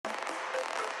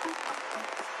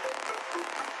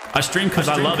I stream because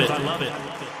I love it.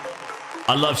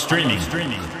 I love streaming.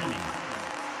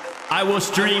 I will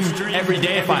stream every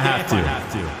day if I have to.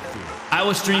 I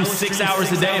will stream 6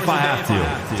 hours a day if I have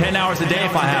to. 10 hours a day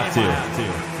if I have to.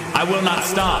 I will not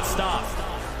stop.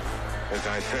 As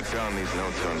I set down these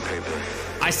notes on paper,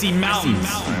 I see mountains.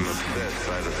 I'm obsessed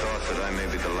by the thought that I may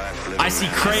be the last living I see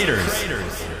man.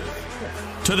 craters.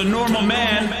 To the normal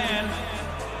man,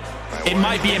 it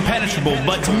might be impenetrable,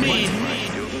 but to me,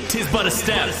 'tis but a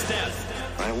step.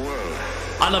 My world.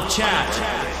 I love chat.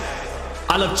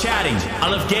 I love chatting. I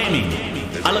love gaming.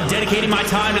 I love dedicating my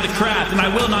time to the craft, and I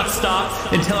will not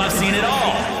stop until I've seen it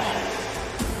all.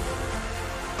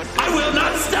 I will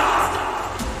not stop.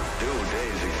 Still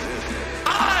days exist.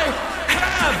 I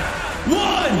have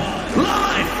one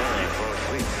life.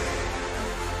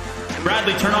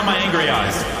 Bradley, turn on my angry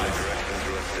eyes.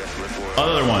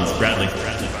 Other ones, Bradley.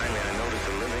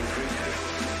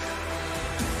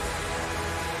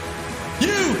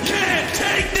 You can't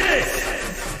take this!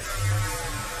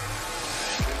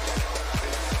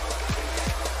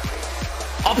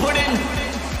 I'll put in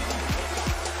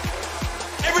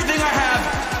everything I have,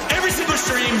 every single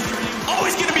stream,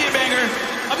 always gonna be a banger.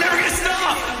 I'm never gonna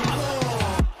stop!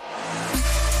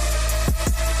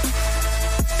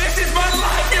 This is my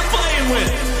life you're playing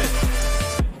with!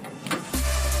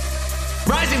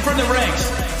 Rising from the ranks,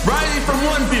 rising from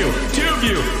 1 view, 2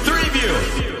 view, 3 view.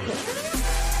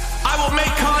 I will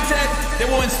make content that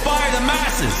will inspire the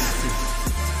masses.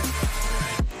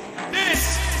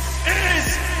 This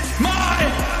is my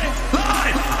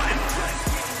life.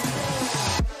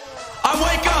 I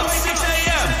wake up 6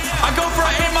 a.m. I go for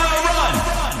an 8-mile run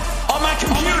on my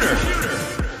computer.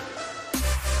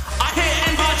 I hit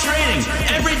inbound training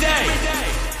every day.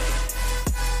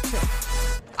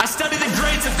 I study the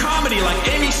greats of comedy like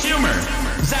Amy Schumer,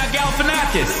 Zach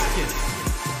Galifianakis.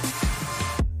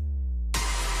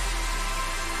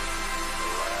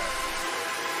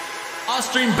 I'll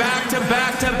stream back to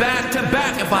back to back to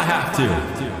back if I have to.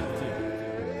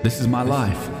 This is my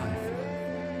life.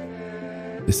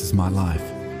 This is my life.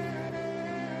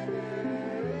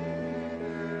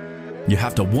 You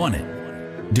have to want it.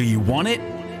 Do you want it?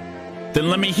 Then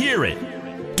let me hear it.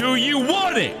 Do you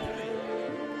want it?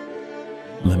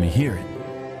 Let me hear it.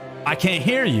 I can't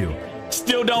hear you.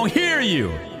 Still don't hear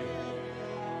you.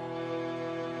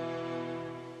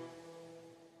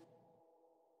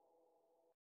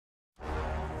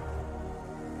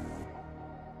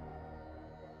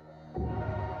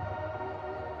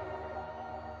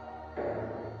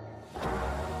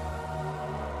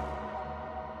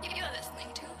 You're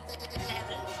listening to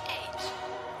Level 8.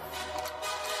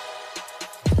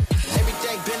 Every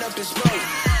day been up in smoke.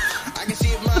 I can see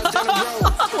it miles down the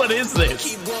road. What is this?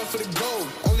 Keep going for the gold.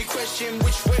 Only question,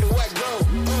 which way do I go?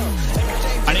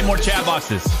 I need more chat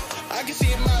boxes. I can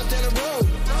see it miles down the road.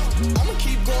 I'ma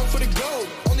keep going for the gold.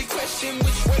 Only question,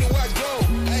 which way do I go?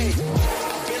 Hey,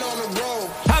 I've been on the road.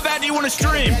 How bad do you want to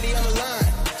stream? Daddy on the line.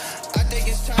 I think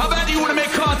it's time. How bad do you want to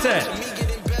make content? Me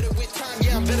getting better with time.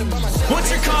 Yeah, I'm better by myself.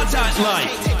 What's your content like?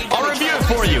 I'll review it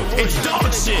for you. It's dog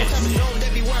shit.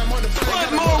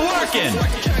 Put more work in.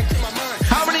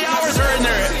 How many hours are in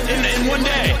there in one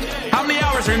day? How many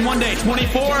hours are in one day?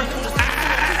 24?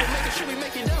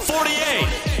 48.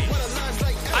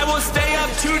 I will stay up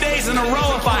 2 days in a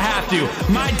row if I have to.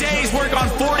 My days work on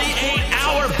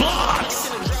 48-hour blocks.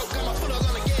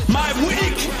 My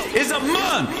week is a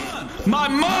month. My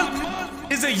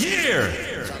month is a year.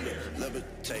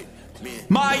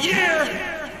 My year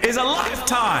is a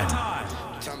lifetime.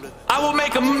 I will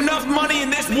make enough money in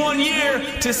this 1 year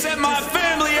to set my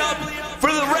family up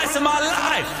for the rest of my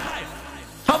life.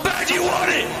 How bad do you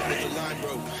want it?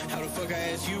 How the fuck I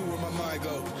ask you where my mind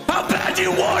go? How bad do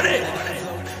you want it?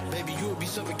 Baby, you will be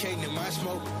suffocating in my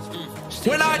smoke.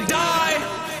 When I die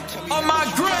on my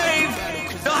grave,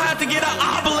 they'll have to get an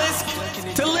obelisk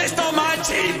to list all my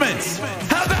achievements.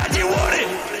 How bad do you want it?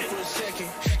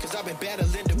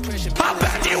 How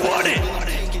bad do you want it?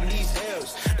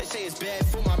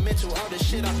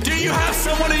 Do you have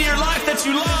someone in your life that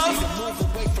you love?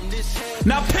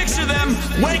 Now picture them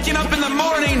waking up in the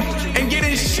morning and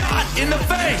getting shot in the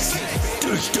face.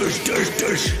 Dush, dush, dush,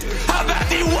 dush. How bad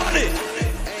do you want it?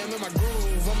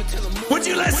 Would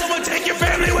you let someone take your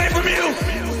family away from you?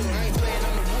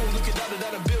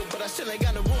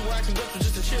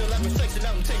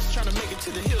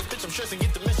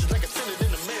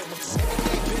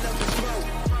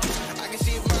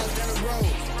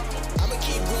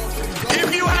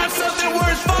 If you have something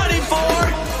worth fighting for,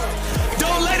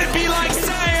 don't let it be like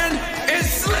sand and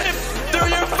slip through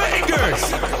your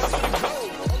fingers.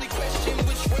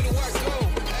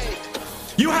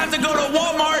 You have to go to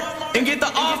Walmart and get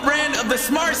the off-brand of the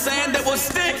smart sand that will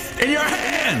stick in your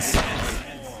hands.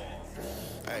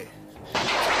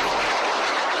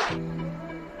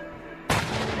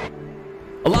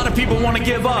 A lot of people want to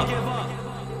give up.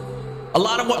 A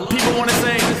lot of what people want to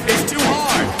say is too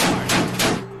hard.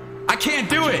 I can't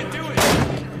do it.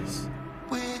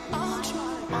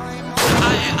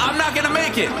 I'm not gonna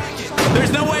make it.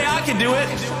 There's no way I can do it.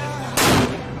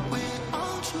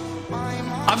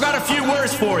 I've got a few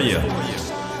words for you.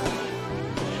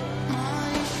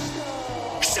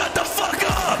 Shut the fuck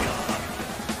up!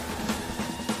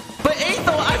 But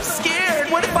Ethel, I'm scared.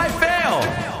 What if I fail?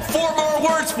 4 more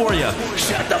words for you.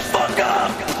 Shut the fuck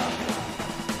up!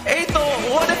 Ethel,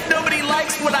 what if nobody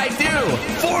likes what I do?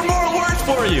 4 more words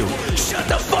for you. Shut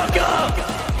the fuck up!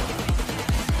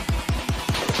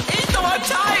 Ethel, I'm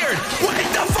tired.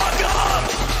 Wake the fuck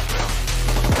up!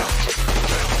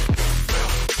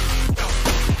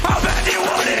 How bad do you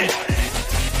want it?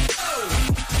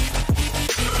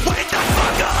 Wake the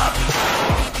fuck up!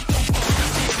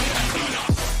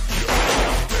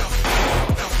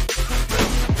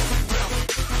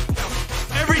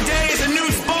 Every day is a new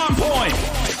spawn point.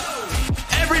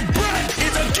 Every breath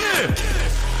is a gift.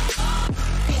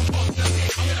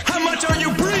 How much are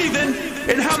you breathing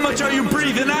and how much are you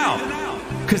breathing out?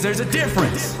 Because there's a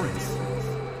difference.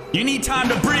 You need time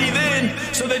to breathe in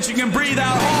so that you can breathe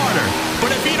out harder.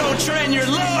 But if you don't train your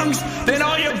lungs, then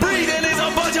all you're breathing is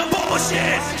a bunch of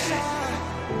bullshit.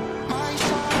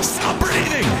 Stop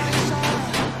breathing.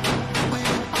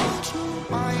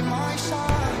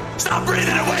 Stop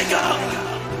breathing and wake up.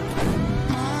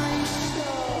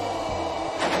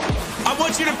 I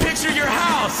want you to picture your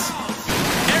house.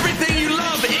 Everything you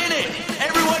love in it.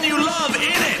 Everyone you love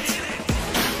in it.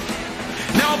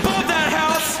 Now above that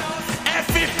house,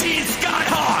 F-15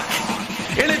 Skyhawk.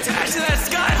 And attached to that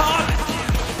Skyhawk,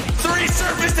 3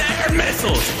 surface-to-air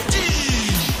missiles.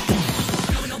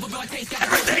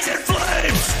 Everything's in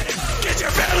flames. Get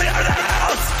your family out of the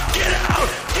house. Get out.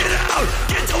 Get out.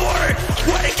 Get to work.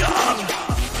 Wake up.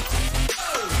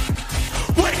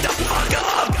 Wake the fuck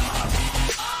up.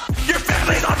 Your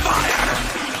family's on fire.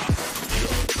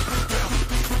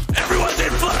 Everyone's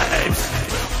in flames.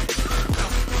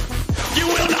 You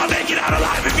will not make it out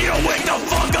alive if you don't wake the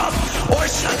fuck up or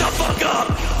shut the fuck up.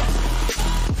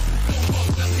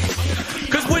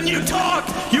 Because when you talk,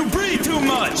 you breathe too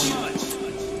much.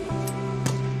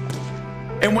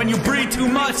 And when you breathe too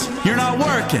much, you're not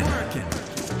working.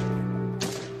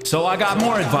 So I got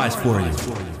more advice for you.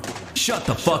 Shut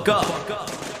the fuck up.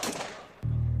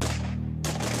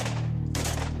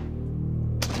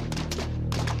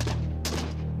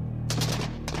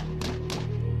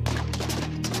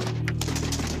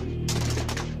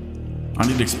 I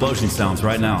need explosion sounds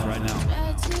right now.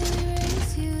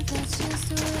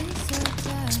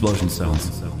 Explosion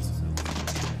sounds.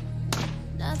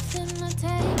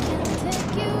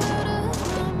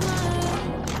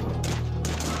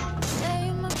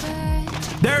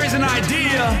 There is an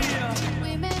idea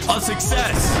of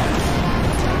success.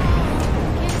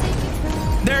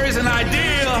 There is an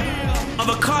idea of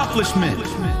accomplishment.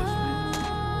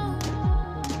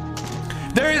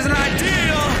 There is an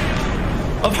idea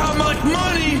of how much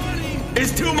money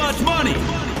is too much money.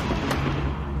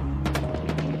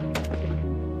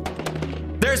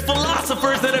 There's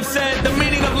philosophers that have said the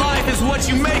meaning of life is what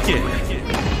you make it.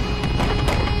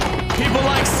 People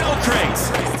like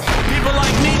Socrates, people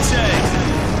like Nietzsche.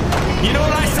 You know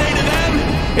what I say to them?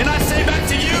 And I say back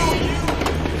to you,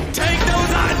 take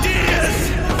those ideas,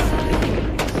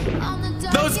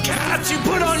 those caps you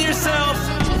put on yourself,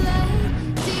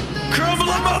 crumble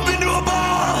them up into a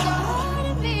ball,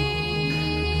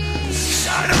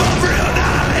 shine them up real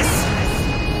nice.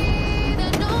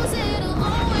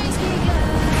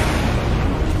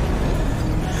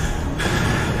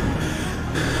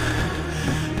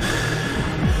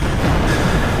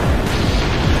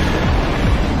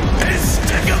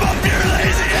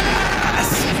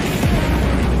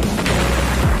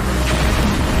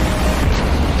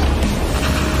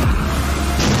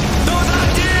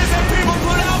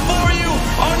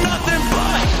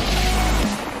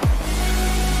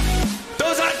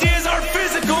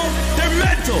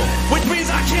 Which means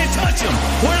I can't touch them.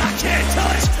 What I can't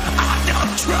touch, I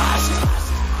don't trust.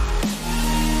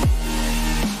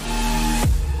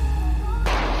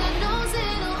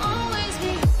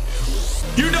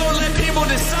 You don't let people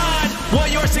decide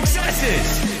what your success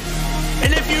is.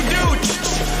 And if you do,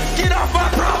 get off my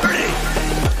property.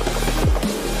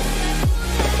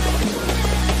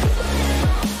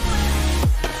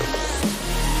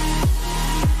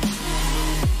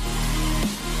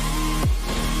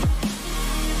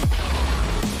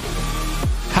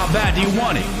 How bad do you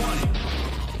want it?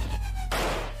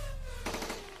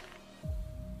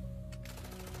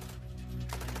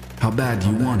 How bad do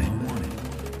you want it?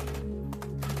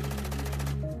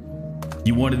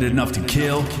 You wanted it enough to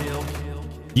kill?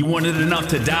 You wanted it enough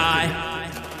to die?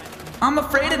 I'm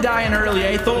afraid of dying early,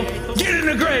 Ethel. Get in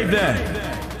the grave then!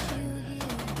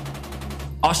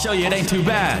 I'll show you it ain't too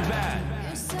bad.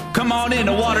 Come on in,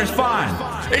 the water's fine.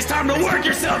 It's time to work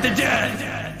yourself to death.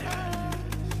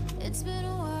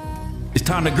 It's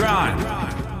time to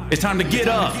grind. It's time to get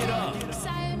up.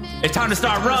 It's time to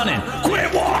start running.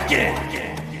 Quit walking!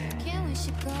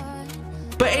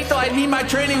 But Ethel, I need my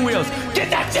training wheels.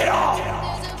 Get that shit off!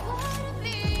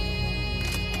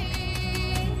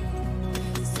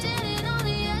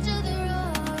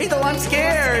 Ethel, I'm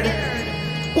scared.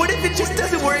 What if it just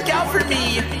doesn't work out for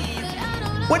me?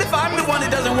 What if I'm the one it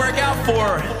doesn't work out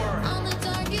for?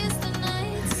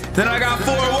 Then I got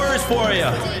 4 words for you.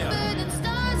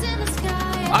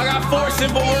 I got 4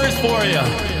 simple words for you.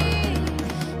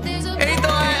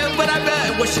 Ethel, but I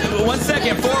bet. 1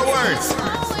 second, 4 words.